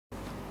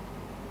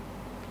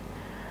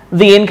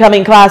The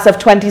incoming class of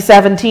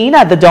 2017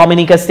 at the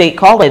Dominica State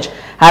College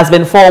has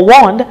been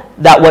forewarned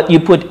that what you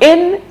put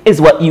in is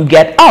what you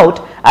get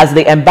out as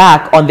they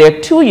embark on their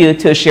 2-year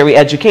tertiary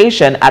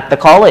education at the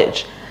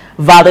college.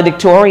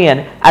 Valedictorian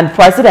and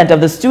President of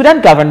the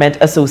Student Government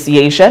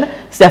Association,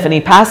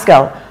 Stephanie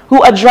Pascal,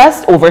 who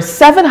addressed over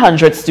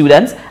 700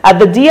 students at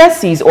the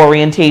DSC's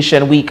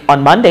orientation week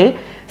on Monday,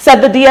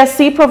 said the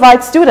DSC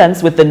provides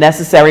students with the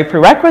necessary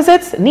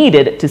prerequisites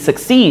needed to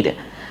succeed.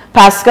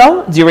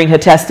 Pascal, during her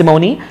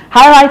testimony,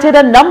 highlighted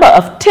a number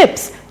of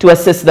tips to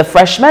assist the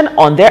freshmen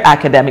on their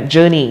academic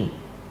journey.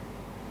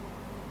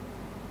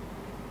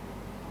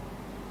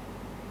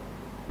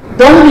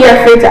 Don't be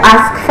afraid to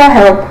ask for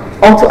help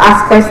or to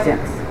ask questions.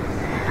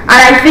 And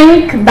I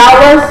think that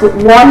was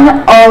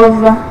one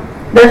of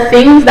the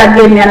things that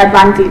gave me an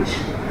advantage.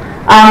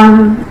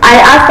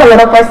 I asked a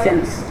lot of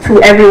questions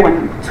to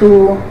everyone,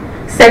 to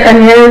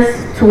second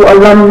years, to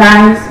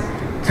alumni,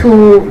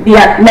 to the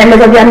members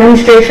of the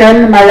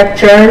administration, my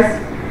lecturers,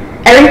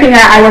 everything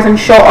that I wasn't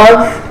sure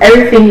of,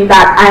 everything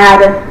that I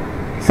had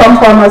some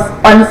form of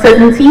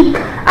uncertainty,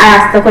 I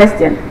asked a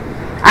question.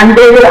 And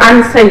they will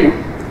answer you.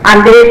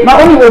 And they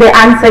not only will they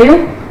answer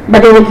you,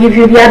 but they will give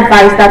you the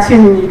advice that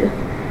you need.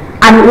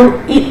 And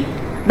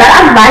that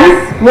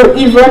advice will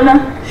even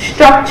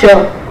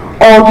structure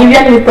or give you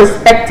a new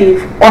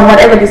perspective on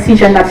whatever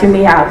decision that you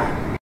may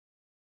have.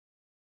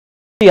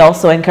 She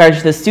also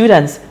encouraged the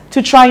students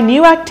to try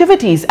new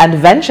activities and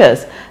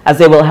ventures as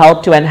they will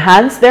help to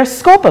enhance their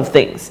scope of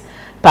things.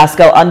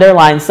 Pascal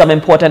underlined some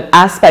important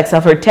aspects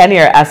of her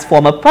tenure as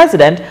former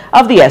president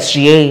of the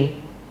SGA.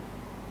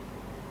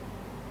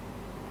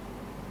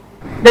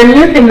 The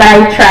new thing that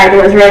I tried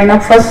was running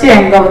up for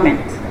student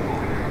government.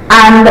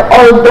 And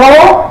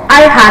although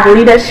I had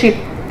leadership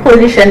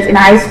positions in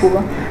high school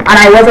and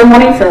I was a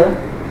monitor,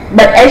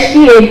 but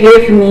SGA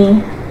gave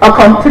me a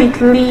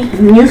completely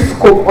new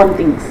scope on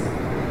things.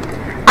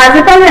 As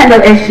the president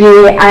of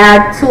SGA, I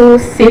had to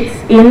sit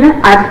in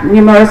at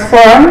numerous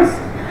forums.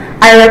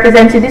 I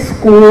represented the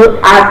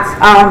school at,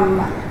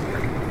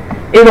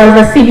 it was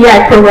a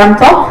CBI program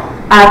talk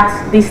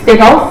at the State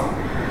House.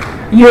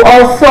 You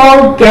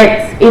also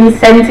get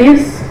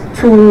incentives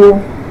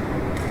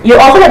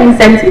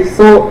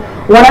So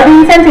one of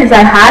the incentives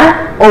I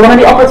had, or one of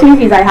the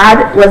opportunities I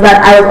had, was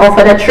that I was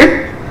offered a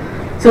trip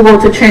to go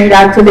to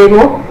Trinidad and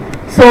Tobago.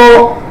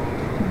 So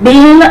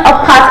being a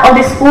part of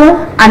the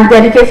school and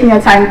dedicating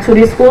your time to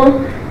the school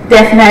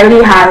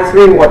definitely has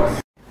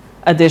rewards.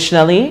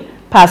 Additionally,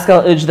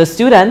 Pascal urged the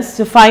students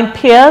to find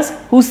peers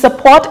who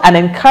support and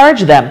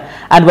encourage them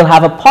and will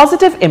have a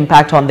positive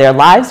impact on their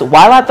lives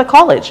while at the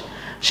college.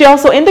 She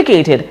also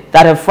indicated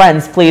that her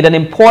friends played an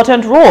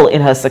important role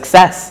in her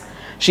success.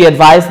 She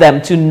advised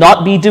them to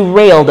not be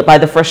derailed by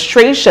the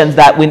frustrations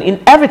that will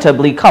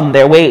inevitably come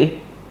their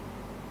way.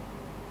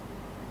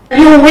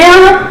 You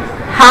will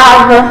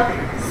have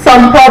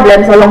some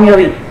problems along your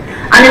way,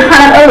 and you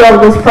cannot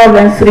allow those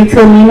problems to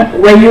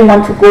determine where you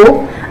want to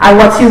go and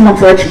what you want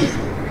to achieve.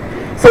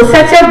 So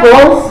set your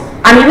goals,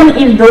 and even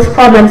if those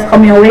problems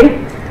come your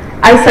way,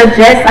 I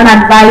suggest and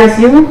advise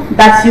you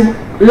that you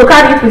look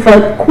at it with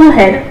a cool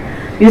head,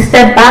 you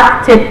step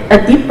back, take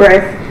a deep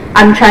breath,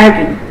 and try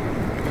again.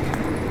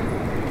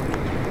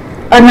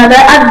 Another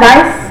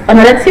advice,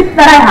 another tip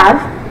that I have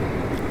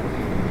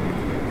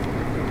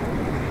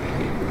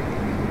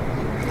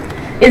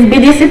is be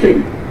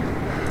disciplined.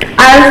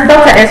 As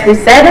Dr. Espi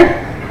said,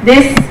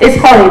 this is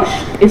college,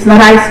 it's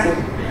not high school.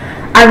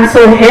 And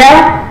so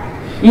here,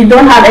 you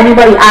don't have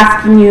anybody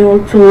asking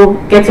you to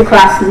get to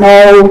class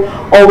now,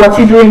 or what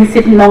you're doing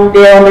sitting down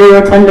there on the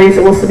rotunda you're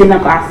supposed to be in a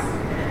class.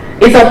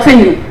 It's up to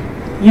you.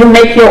 You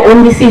make your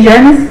own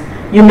decisions,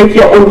 you make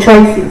your own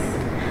choices.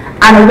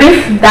 And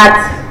with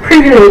that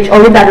privilege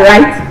or with that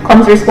right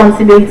comes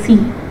responsibility.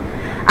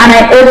 And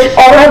I urge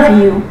all of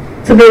you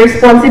to be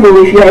responsible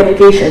with your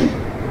education.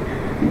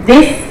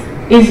 This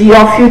is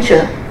your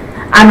future,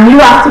 and you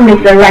have to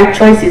make the right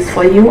choices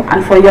for you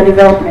and for your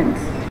development.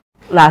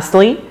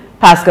 Lastly,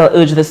 Pascal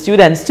urged the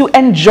students to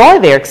enjoy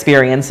their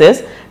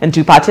experiences and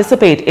to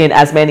participate in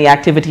as many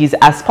activities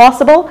as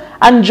possible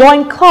and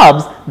join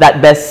clubs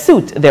that best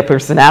suit their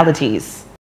personalities.